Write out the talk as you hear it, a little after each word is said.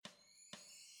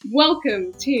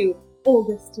Welcome to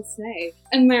August to Say,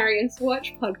 a Marius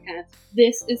Watch podcast.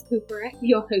 This is Kufarek,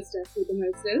 your hostess with the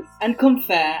mostest. And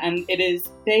Confair, and it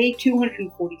is day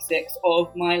 246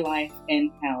 of my life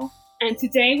in hell. And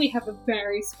today we have a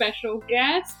very special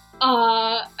guest,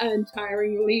 our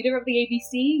untiring leader of the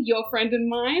ABC, your friend and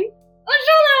mine,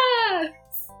 Anjala!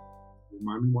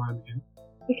 Remind me why I'm here.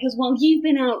 Because while you've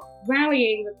been out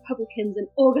rallying Republicans and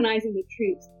organising the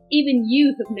troops, even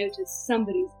you have noticed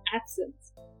somebody's absence.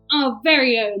 Our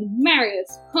very own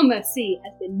Marius Homasi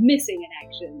has been missing in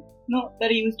action. Not that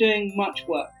he was doing much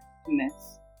work to miss.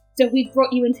 So we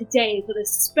brought you in today for this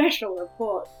special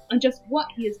report on just what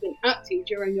he has been up to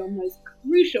during your most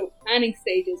crucial planning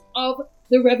stages of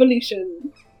the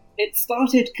revolution. It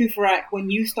started, Kufarak, when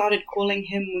you started calling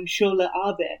him Monsieur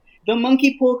l'Abbé. The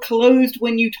monkey paw closed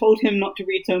when you told him not to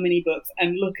read so many books,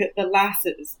 and look at the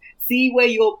lasses. See where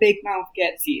your big mouth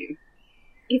gets you.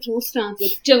 It all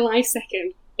started July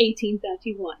 2nd,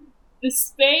 1831. The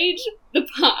stage, the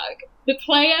park, the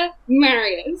player,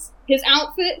 Marius. His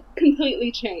outfit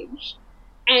completely changed.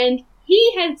 And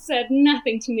he had said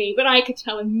nothing to me, but I could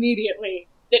tell immediately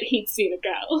that he'd seen a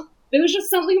girl. There was just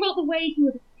something about the way he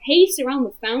would pace around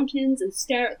the fountains and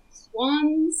stare at the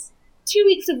swans. 2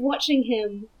 weeks of watching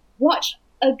him watch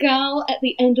a girl at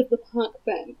the end of the park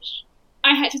bench.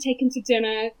 I had to take him to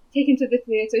dinner, take him to the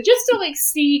theatre, just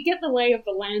to get the lay of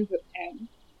the land with him.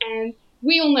 And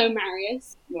we all know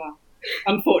Marius. Well,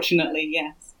 unfortunately,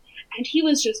 yes. And he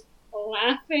was just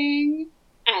laughing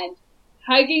and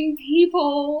hugging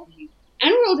people.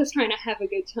 And we're all just trying to have a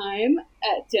good time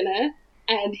at dinner.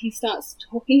 And he starts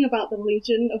talking about the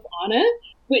Legion of Honor,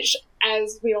 which,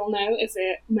 as we all know, is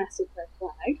a massive red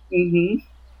flag. Mm-hmm.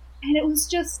 And it was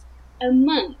just a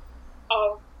month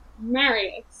of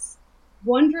Marius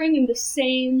wandering in the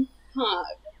same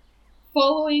park,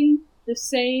 following the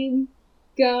same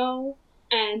girl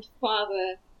and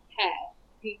father pair.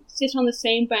 We sit on the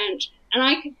same bench, and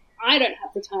I don't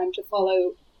have the time to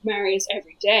follow Marius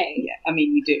every day. Yeah, I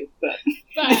mean, you do, but...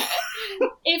 But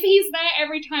if he's there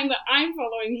every time that I'm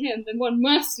following him, then one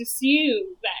must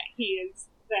assume that he is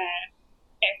there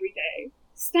every day.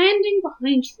 Standing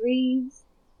behind trees,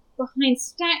 behind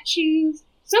statues,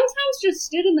 sometimes just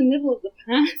stood in the middle of the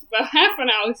path for half an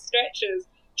hour stretches,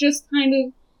 just kind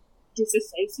of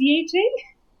disassociating.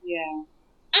 Yeah.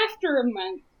 After a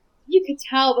month, you could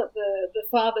tell that the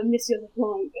father, Monsieur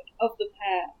Leblanc, of the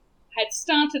pair, had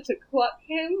started to clock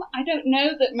him. I don't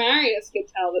know that Marius could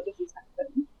tell that this has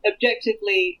happened.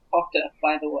 Objectively hotter,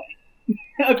 by the way.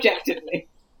 Objectively.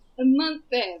 A month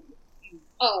in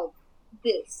of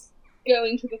this,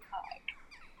 going to the park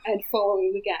and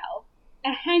following the gal,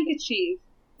 a handkerchief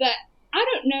that, I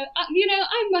don't know,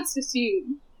 I must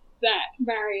assume that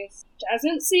Marius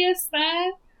doesn't see us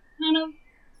there, kind of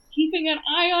keeping an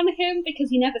eye on him, because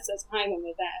he never says hi when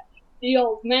we're there. The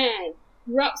old man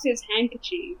drops his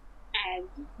handkerchief, and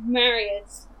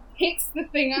Marius picks the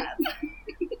thing up,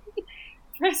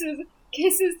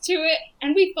 kisses to it,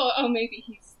 and we thought, oh, maybe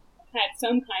he's had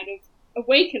some kind of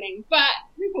awakening, but...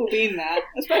 We've all been there,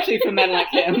 especially for men like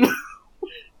him.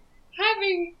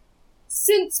 Having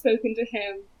since spoken to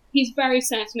him, he's very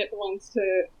certain it belongs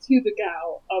to the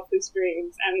gal of his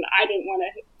dreams, and I didn't want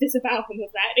to disavow him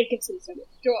of that. It gives him so much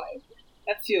joy.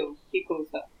 Asule, he calls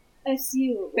her.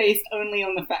 Asule. Based only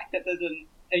on the fact that there's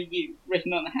a U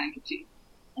written on the handkerchief.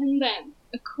 And then,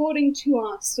 according to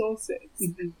our sources,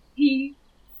 he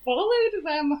followed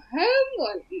them home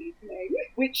one evening.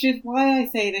 Which is why I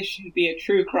say this should be a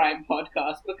true crime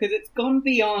podcast, because it's gone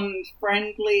beyond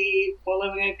friendly,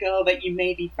 following a girl that you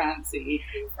maybe fancy.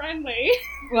 Friendly.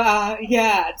 Well,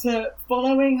 yeah, to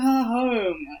following her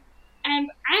home. And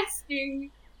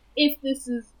asking if this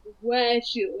is where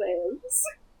she lives.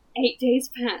 8 days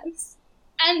pass,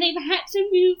 and they've had to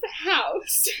move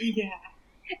house. Yeah.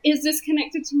 Is this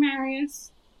connected to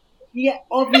Marius? Yeah,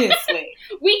 obviously.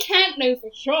 We can't know for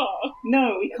sure.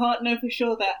 No, we can't know for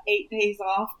sure that 8 days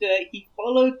after he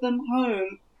followed them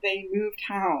home, they moved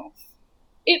house.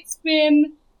 It's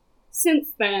been,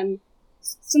 since then,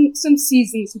 some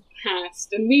seasons have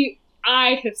passed, and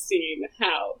I have seen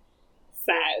how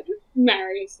sad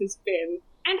Marius has been.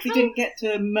 And he didn't get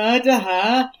to murder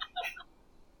her.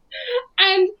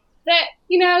 And that,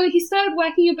 he started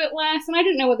working a bit less, and I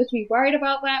didn't know whether to be worried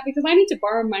about that, because I need to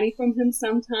borrow money from him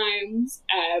sometimes.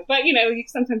 But,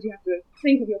 sometimes you have to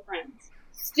think of your friends.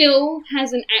 Still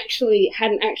hadn't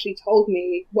actually told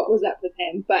me what was up with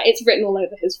him, but it's written all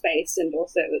over his face, and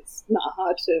also it's not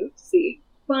hard to see.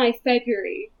 By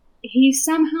February, he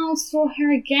somehow saw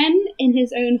her again in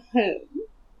his own home.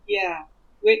 Yeah,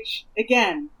 which,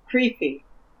 again, creepy.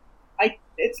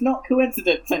 It's not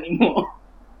coincidence anymore.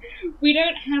 We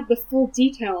don't have the full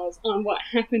details on what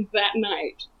happened that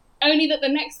night. Only that the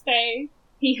next day,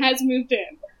 he has moved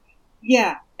in.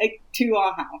 Yeah, to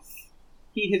our house.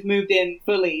 He has moved in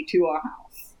fully to our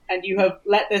house. And you have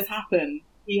let this happen.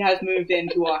 He has moved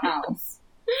into our house.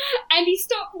 And he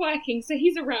stopped working, so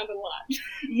he's around a lot.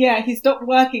 Yeah, he stopped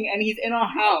working and he's in our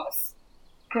house,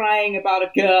 crying about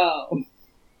a girl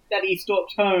that he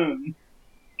stalked home.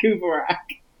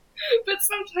 Kuvarak. But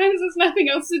sometimes there's nothing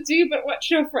else to do but watch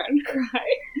your friend cry.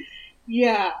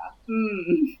 Yeah.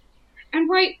 And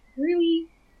write really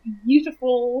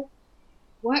beautiful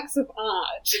works of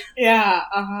art. Yeah,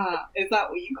 Is that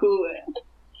what you call it?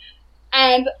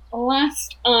 And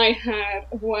last I heard,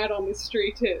 word on the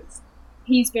street is,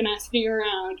 he's been asking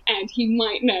around and he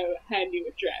might know her new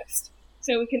address.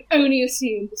 So we can only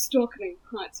assume the stalking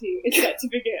part 2 is set to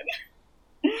begin.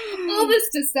 All this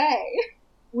to say,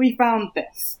 we found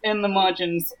this in the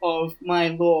margins of my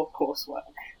law coursework.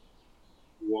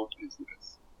 What is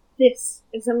this? This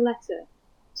is a letter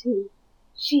to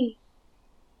she.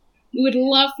 We would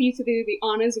love for you to do the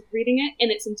honours of reading it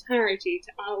in its entirety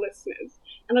to our listeners,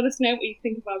 and let us know what you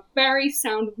think of our very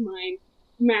sound of mind,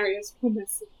 Marius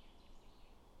Pomesi.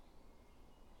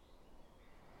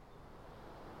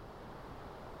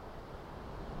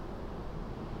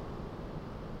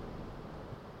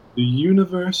 The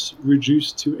universe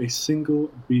reduced to a single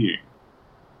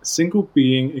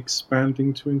being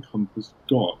expanding to encompass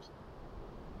God.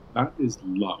 That is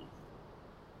love.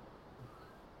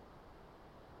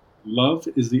 Love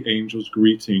is the angel's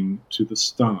greeting to the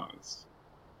stars.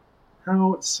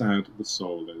 How sad the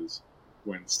soul is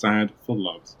when sad for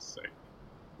love's sake.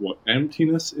 What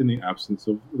emptiness in the absence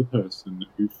of the person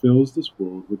who fills this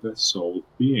world with their sole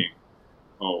being.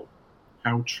 Oh,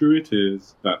 how true it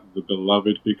is that the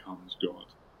beloved becomes God.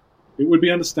 It would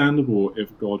be understandable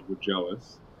if God were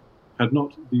jealous, had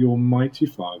not the Almighty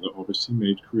Father obviously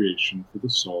made creation for the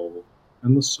soul,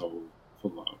 and the soul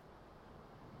for love.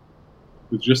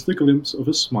 With just the glimpse of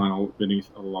a smile beneath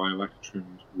a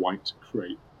lilac-trimmed white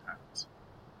crepe hat,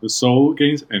 the soul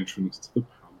gains entrance to the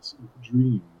palace of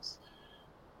dreams.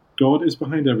 God is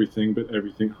behind everything, but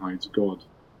everything hides God.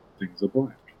 Things are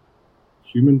black.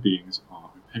 Human beings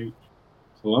are opaque.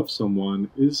 To love someone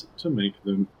is to make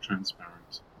them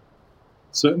transparent.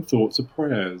 Certain thoughts are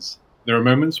prayers. There are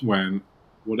moments when,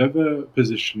 whatever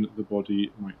position the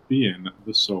body might be in,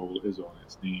 the soul is on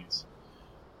its knees.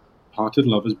 Parted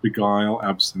lovers beguile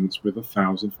absence with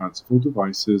 1,000 fanciful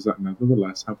devices that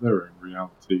nevertheless have their own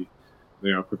reality. They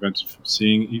are prevented from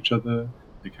seeing each other,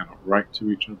 they cannot write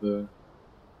to each other.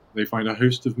 They find a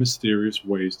host of mysterious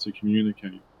ways to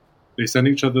communicate. They send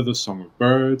each other the song of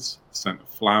birds, the scent of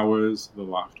flowers, the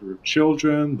laughter of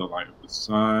children, the light of the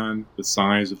sun, the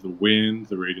sighs of the wind,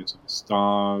 the radiance of the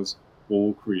stars,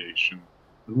 all creation.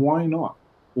 And why not?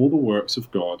 All the works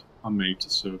of God are made to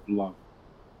serve love.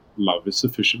 Love is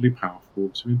sufficiently powerful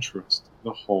to entrust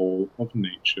the whole of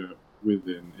nature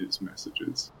within its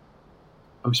messages.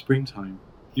 O springtime,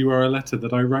 you are a letter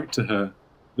that I write to her.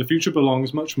 The future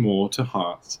belongs much more to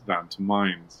hearts than to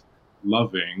minds.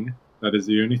 Loving, that is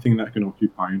the only thing that can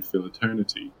occupy and fill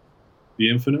eternity. The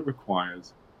infinite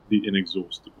requires the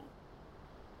inexhaustible.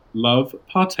 Love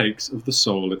partakes of the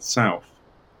soul itself.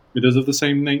 It is of the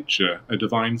same nature, a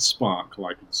divine spark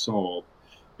like the soul.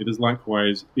 It is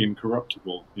likewise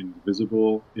incorruptible,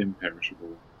 indivisible,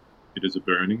 imperishable. It is a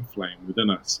burning flame within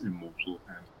us, immortal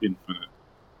and infinite,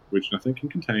 which nothing can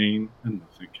contain and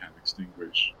nothing can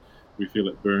extinguish. We feel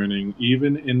it burning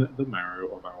even in the marrow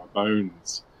of our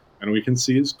bones, and we can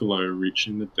see its glow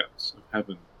reaching the depths of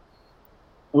heaven.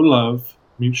 O love,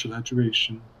 mutual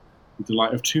adoration, the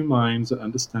delight of two minds that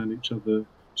understand each other,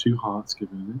 two hearts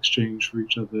given in exchange for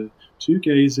each other, two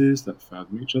gazes that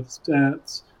fathom each other's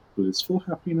depths, blissful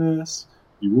happiness,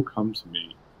 you will come to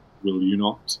me, will you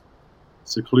not?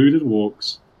 Secluded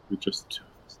walks with just the two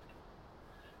of us.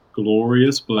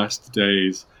 Glorious, blessed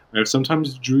days. I have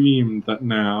sometimes dreamed that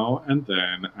now and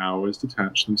then hours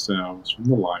detach themselves from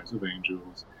the lives of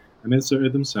angels and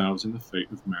inserted themselves in the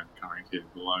fate of mankind here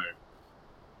below.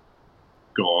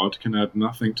 God can add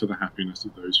nothing to the happiness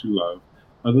of those who love,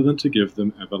 other than to give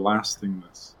them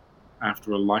everlastingness.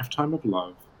 After a lifetime of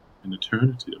love, an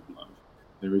eternity of love,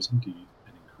 there is indeed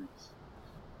an increase.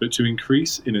 But to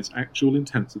increase in its actual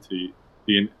intensity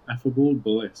the ineffable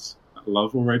bliss that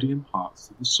love already imparts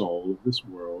to the soul of this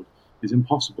world is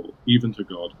impossible, even to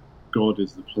God. God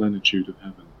is the plenitude of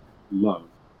heaven. Love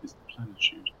is the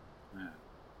plenitude of man.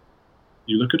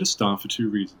 You look at a star for two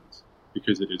reasons,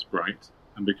 because it is bright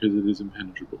and because it is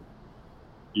impenetrable.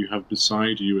 You have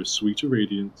beside you a sweeter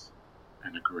radiance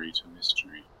and a greater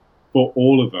mystery. For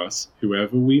all of us,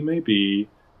 whoever we may be,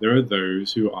 There are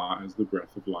those who are as the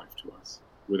breath of life to us.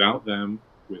 Without them,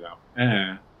 without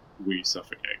air, we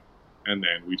suffocate, and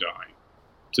then we die.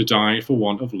 To die for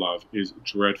want of love is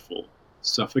dreadful,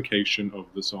 suffocation of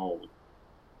the soul.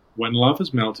 When love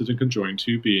has melted and conjoined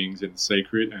two beings in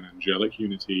sacred and angelic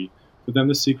unity, for them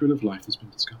the secret of life has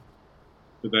been discovered.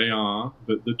 For they are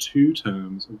but the two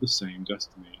terms of the same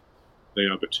destiny. They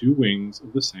are but two wings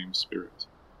of the same spirit.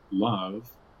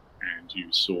 Love, and you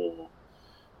soar.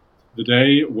 The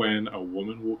day when a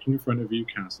woman walking in front of you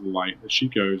casts the light as she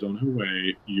goes on her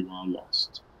way, you are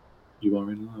lost. You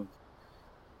are in love.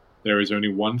 There is only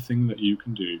one thing that you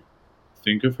can do.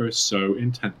 Think of her so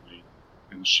intently,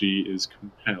 and she is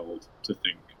compelled to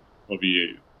think of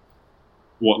you.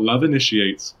 What love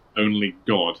initiates, only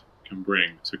God can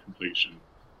bring to completion.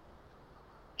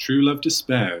 True love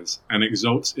despairs and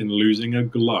exults in losing a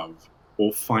glove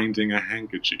or finding a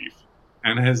handkerchief,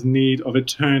 and has need of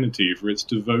eternity for its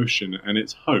devotion and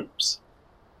its hopes.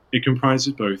 It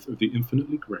comprises both of the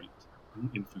infinitely great and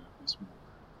the infinitely small.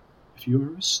 If you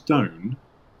are a stone,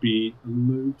 be a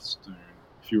lodestone.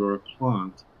 If you are a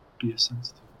plant, be a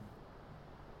sensitive one.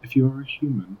 If you are a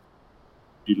human,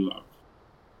 be love.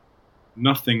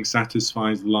 Nothing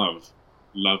satisfies love.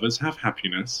 Lovers have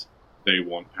happiness, they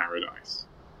want paradise.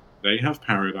 They have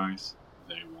paradise,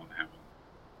 they want heaven.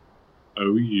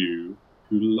 O you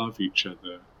who love each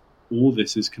other, all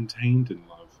this is contained in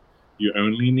love. You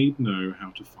only need know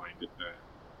how to find it there.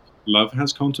 Love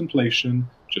has contemplation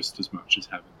just as much as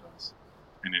heaven does,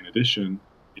 and in addition,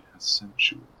 it has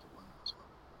sensual delight.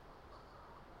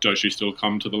 Does she still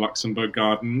come to the Luxembourg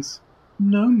Gardens?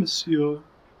 No, monsieur.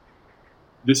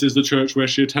 This is the church where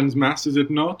she attends Mass, is it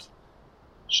not?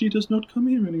 She does not come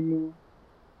here anymore.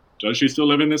 Does she still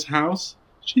live in this house?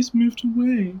 She's moved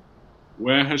away.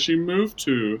 Where has she moved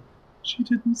to? She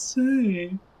didn't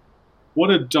say.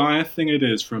 What a dire thing it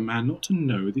is for a man not to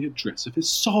know the address of his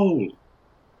soul.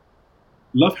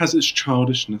 Love has its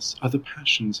childishness, other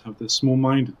passions have their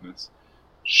small-mindedness.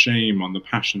 Shame on the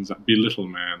passions that belittle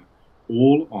man.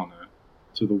 All honour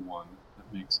to the one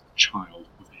that makes a child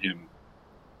of him.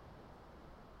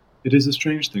 It is a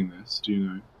strange thing, this, do you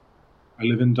know? I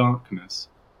live in darkness.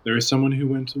 There is someone who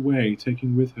went away,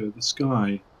 taking with her the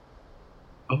sky.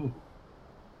 Oh,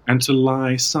 and to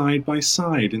lie side by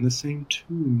side in the same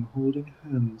tomb, holding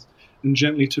hands, and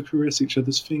gently to caress each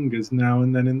other's fingers now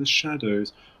and then in the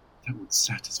shadows, that would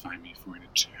satisfy me for an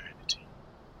eternity.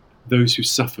 Those who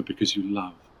suffer because you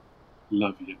love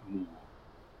yet more.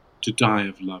 To die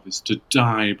of love is to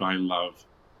die by love.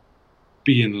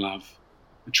 Be in love.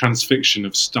 The transfixion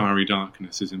of starry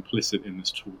darkness is implicit in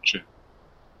this torture.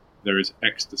 There is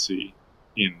ecstasy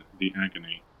in the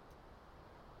agony.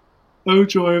 O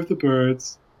joy of the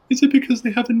birds! Is it because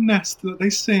they have a nest that they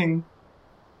sing?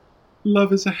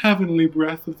 Love is a heavenly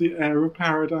breath of the air of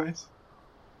paradise.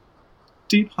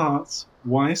 Deep hearts,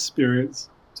 wise spirits,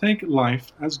 take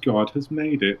life as God has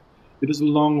made it. It is a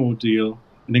long ordeal,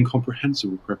 an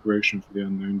incomprehensible preparation for the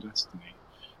unknown destiny.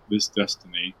 This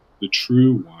destiny, the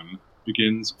true one,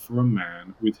 begins for a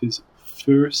man with his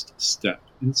first step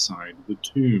inside the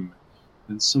tomb.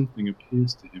 Then something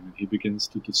appears to him and he begins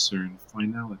to discern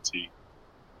finality.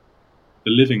 The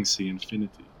living see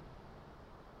infinity.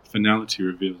 Finality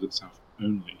reveals itself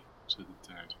only to the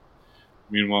dead.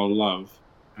 Meanwhile, love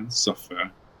and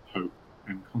suffer, hope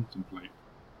and contemplate.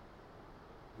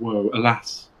 Woe,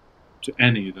 alas, to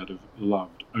any that have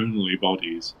loved only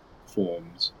bodies,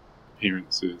 forms,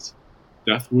 appearances.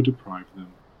 Death will deprive them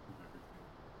of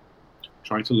everything.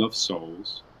 Try to love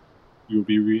souls, you will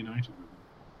be reunited with them.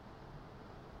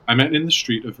 I met in the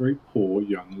street a very poor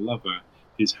young lover.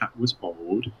 His hat was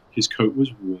old, his coat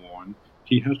was worn,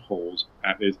 he had holes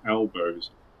at his elbows,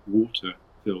 water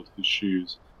filled his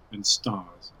shoes, and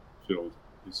stars filled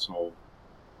his soul.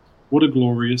 What a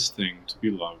glorious thing to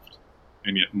be loved,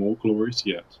 and yet more glorious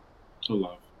yet to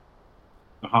love.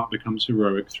 The heart becomes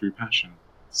heroic through passion,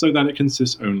 so that it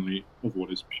consists only of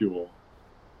what is pure,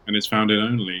 and is founded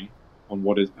only on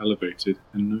what is elevated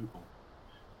and noble.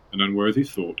 An unworthy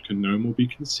thought can no more be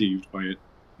conceived by it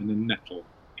than a nettle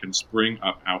can spring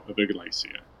up out of a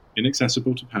glacier,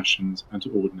 inaccessible to passions and to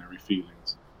ordinary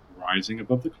feelings, rising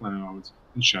above the clouds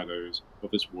and shadows of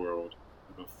this world,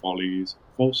 above follies,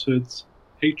 falsehoods,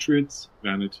 hatreds,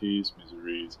 vanities,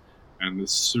 miseries, and the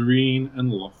serene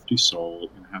and lofty soul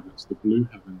inhabits the blue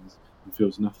heavens and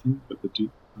feels nothing but the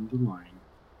deep underlying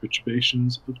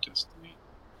perturbations of destiny,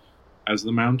 as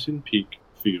the mountain peak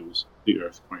feels the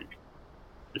earthquake.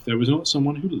 If there was not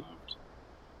someone who loved,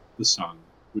 the sun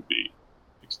would be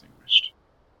extinguished.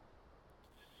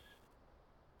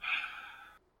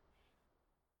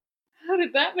 How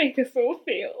did that make us all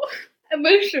feel?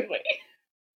 Emotionally.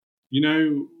 You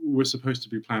know, we're supposed to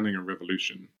be planning a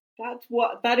revolution.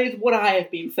 That is what I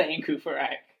have been saying,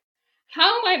 Kufarak.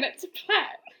 How am I meant to plan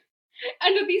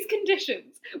under these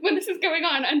conditions when this is going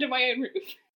on under my own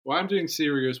roof? Well, I'm doing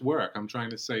serious work. I'm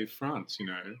trying to save France, you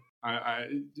know.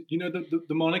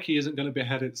 The monarchy isn't going to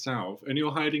behead itself, and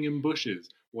you're hiding in bushes,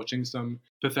 watching some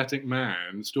pathetic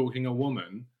man stalking a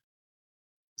woman.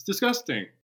 It's disgusting.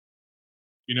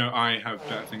 You know, I have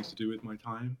better things to do with my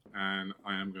time, and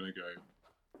I am going to go.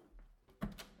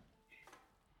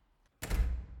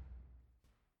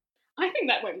 I think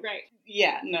that went great.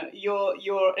 Yeah, no,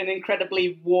 you're an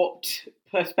incredibly warped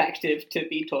perspective to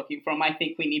be talking from. I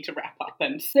think we need to wrap up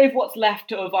and save what's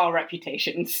left of our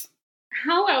reputations.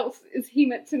 How else is he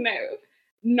meant to know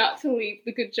not to leave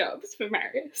the good jobs for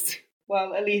Marius?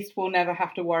 Well, at least we'll never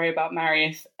have to worry about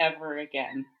Marius ever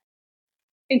again.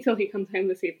 Until he comes home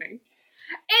this evening.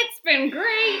 It's been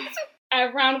great!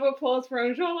 A round of applause for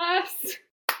Enjolras.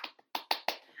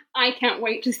 I can't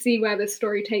wait to see where this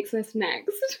story takes us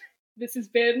next. This has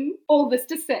been All This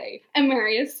to Say, a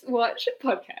Marius Watch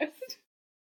podcast.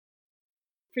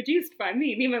 Produced by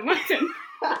me, Nima Martin.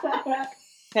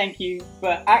 Thank you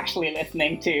for actually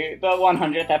listening to the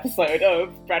 100th episode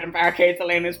of Bread and Barricades,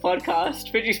 Elena's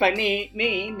podcast, produced by me,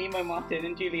 Nemo Martin,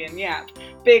 and Julian Yap.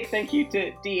 Big thank you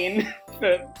to Dean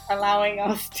for allowing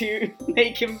us to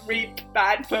make him read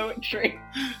bad poetry.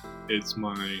 It's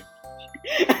my...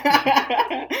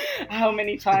 How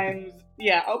many times...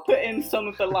 Yeah, I'll put in some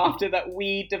of the laughter that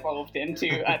we devolved into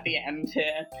at the end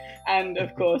here. And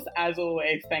of course, as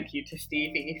always, thank you to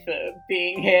Stevie for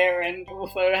being here and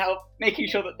also making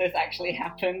sure that this actually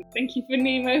happened. Thank you for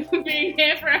Nemo for being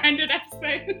here for 100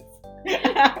 episodes.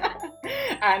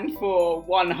 And for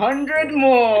 100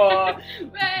 more!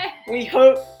 We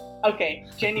hope... Okay,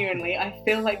 genuinely, I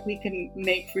feel like we can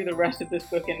make through the rest of this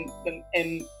book in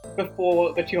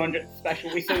before the 200th special.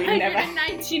 So we never...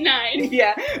 199.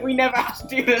 Yeah, we never have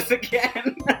to do this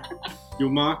again.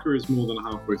 Your marker is more than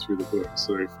halfway through the book,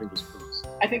 so fingers crossed.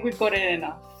 I think we've got it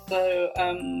enough. So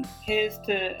here's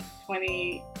to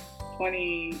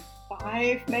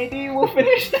 2025, maybe we'll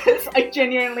finish this. I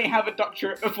genuinely have a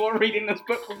doctorate before reading this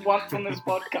book once on this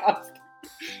podcast.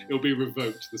 It'll be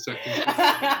revoked the second you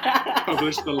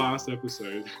publish the last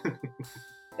episode.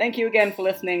 Thank you again for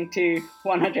listening to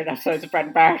 100 episodes of Bread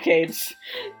and Barricades.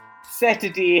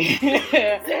 Saturday.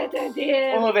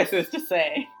 All this is to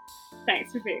say.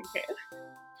 Thanks for being here.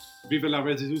 Vive la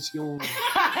résolution.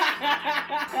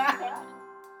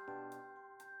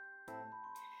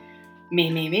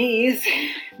 Me's.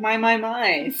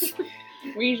 My's.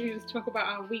 We usually just talk about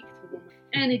our week to warm up.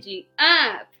 Energy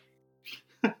up.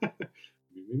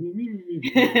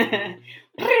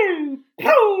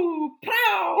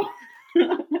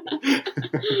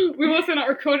 We've also not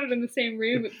recorded in the same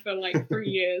room for like 3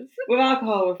 years. With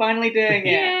alcohol, we're finally doing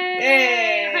it.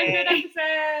 Yay! 100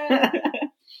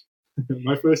 episodes!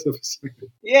 My first episode.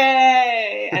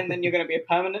 Yay! And then you're going to be a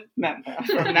permanent member.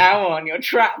 From now on, you're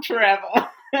trapped forever.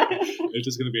 It's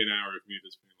just going to be an hour of me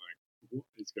just being like, what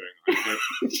is going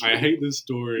on? I hate this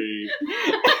story.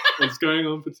 It's going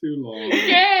on for too long.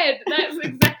 Good! That's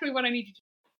exactly what I need you to do.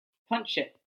 Punch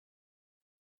it.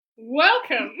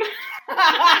 Welcome!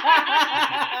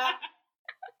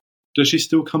 Does she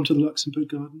still come to the Luxembourg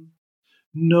Garden?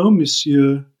 No,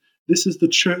 monsieur. This is the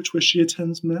church where she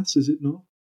attends mass, is it not?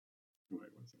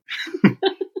 Wait, one second.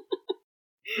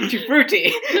 Too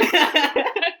fruity.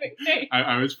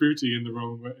 I was fruity in the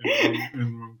wrong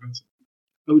person.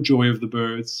 Oh, joy of the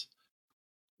birds.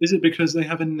 Is it because they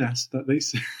have a nest that they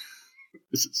sing?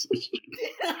 This is so stupid.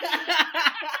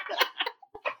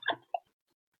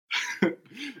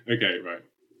 Okay, right.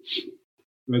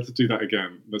 Let's do that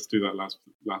again. Let's do that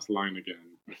last line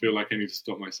again. I feel like I need to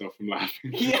stop myself from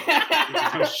laughing. Yeah.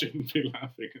 I shouldn't be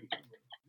laughing.